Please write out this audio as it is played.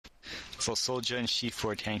So Soldier and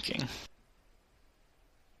Shifu are tanking.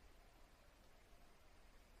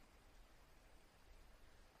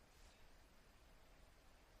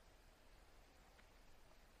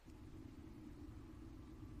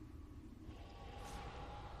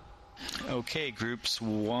 Okay, groups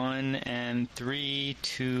 1 and 3,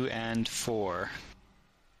 2 and 4.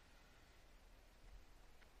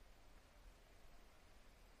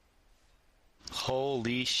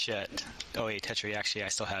 Holy shit. Oh wait, Tetra, actually I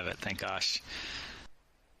still have it, thank gosh.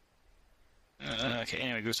 Okay,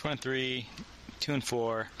 anyway, groups 1 and 3, 2 and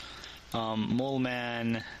 4. Mole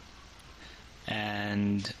Man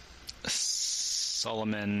and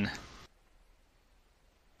Solomon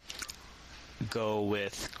go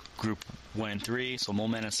with group 1 and 3, so Mole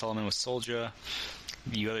Man and Solomon with Soldier.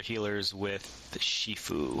 You other healers with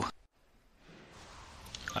Shifu.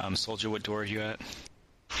 Soldier, what door are you at?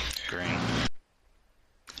 Green.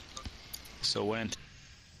 So when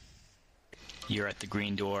you're at the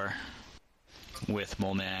green door with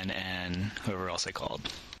Mole Man and whoever else I called.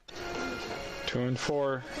 2 and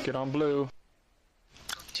 4, get on blue.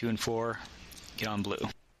 2 and 4, get on blue.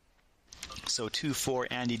 So 2, 4,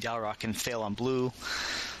 Andy, Dalrock, and Fail on blue.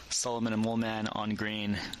 Solomon and Mole Man on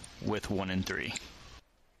green with 1 and 3.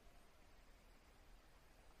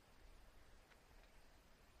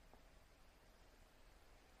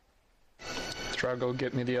 Drago,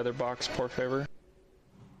 get me the other box, por favor.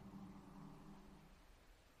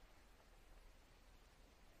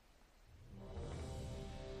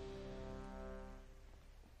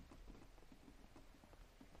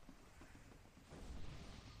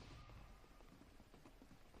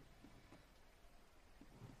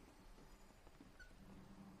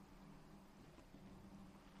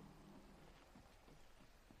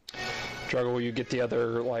 Drago, will you get the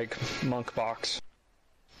other, like, monk box?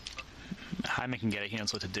 Jaime can get it, he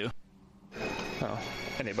knows what to do. Oh,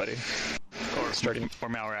 anybody. Or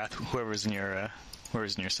Malrath, whoever's in your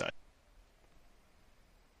side.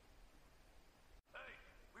 Hey,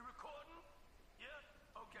 we recording? Yeah?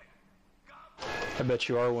 Okay. I bet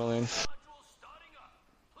you are, William. Module starting up.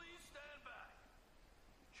 Please stand back.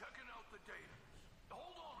 Checking out the data.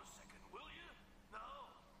 Hold on a second, will you?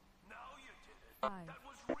 Now you did it. 5, That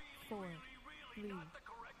was 4, really 3, not the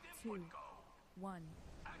correct 2, input code. 1.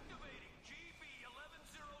 Activating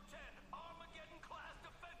GB11010 Armageddon class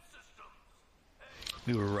defense systems.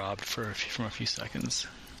 We were robbed from a few seconds.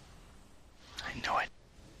 I know it.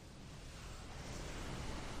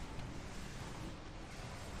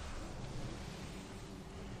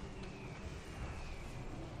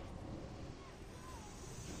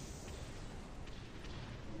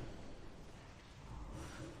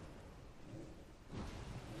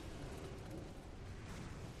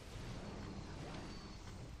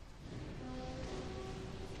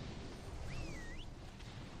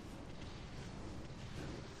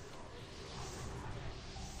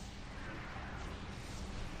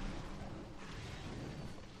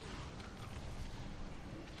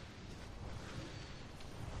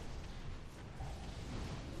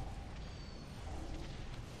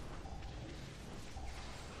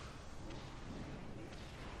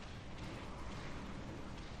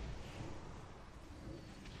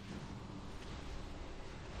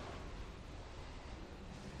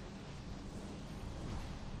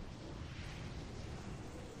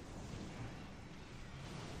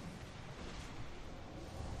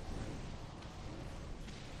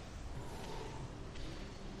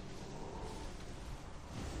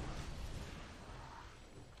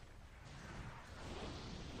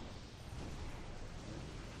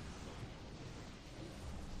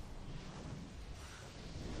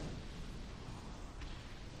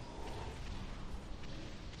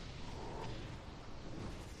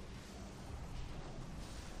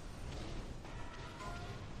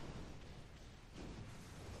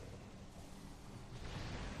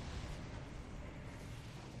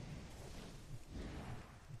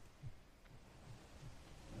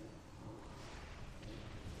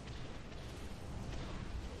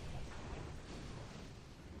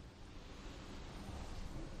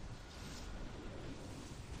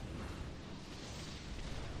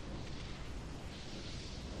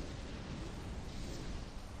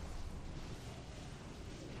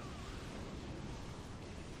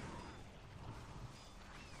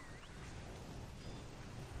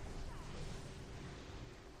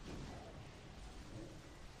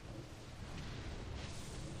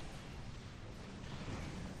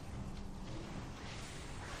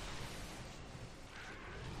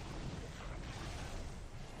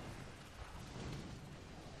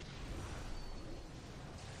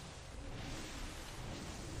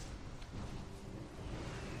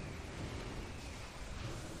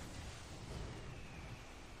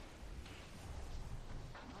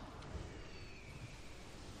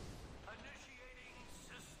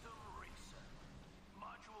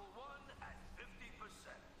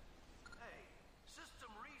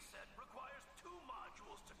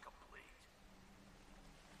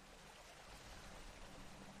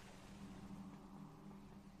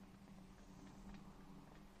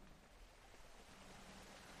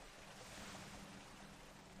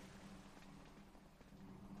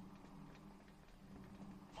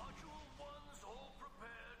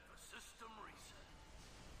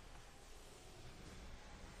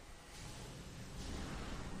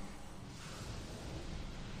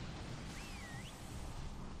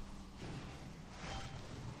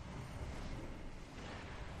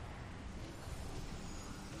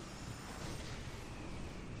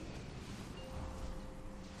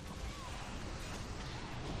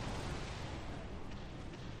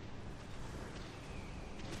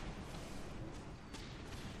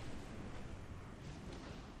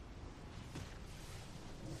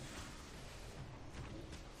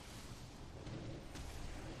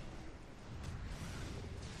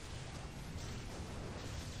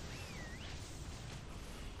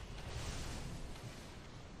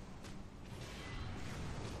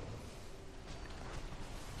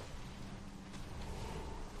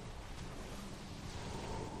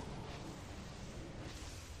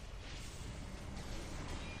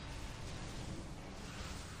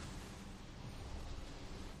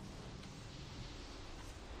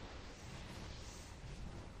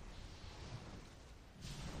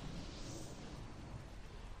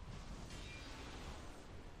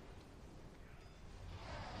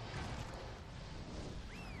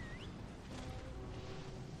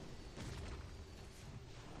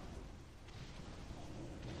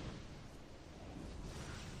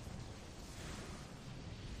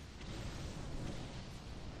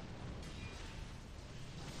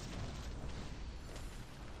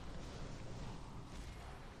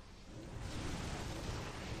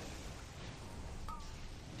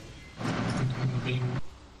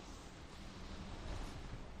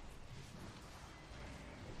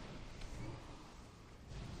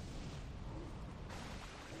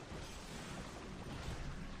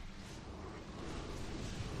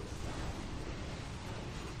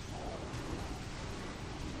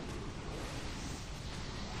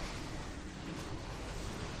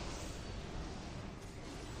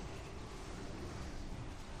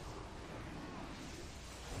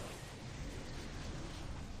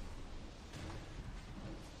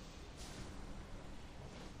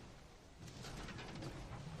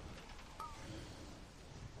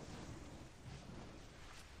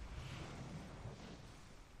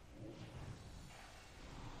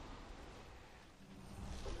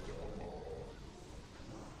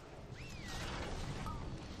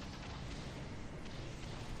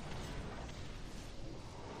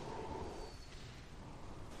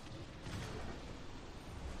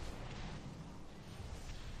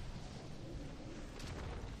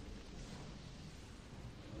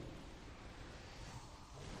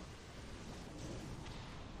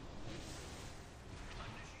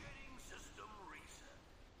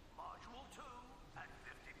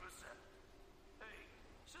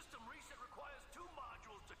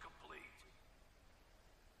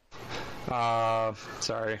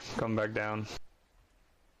 Sorry, come back down.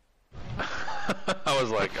 I was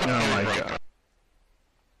like, oh my god.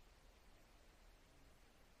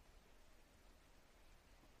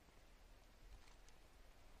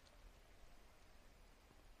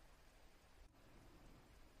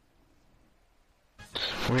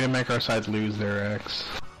 We're gonna make our side lose their X.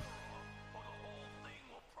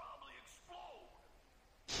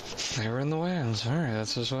 They were in the winds. Alright,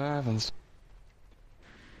 that's just what happens.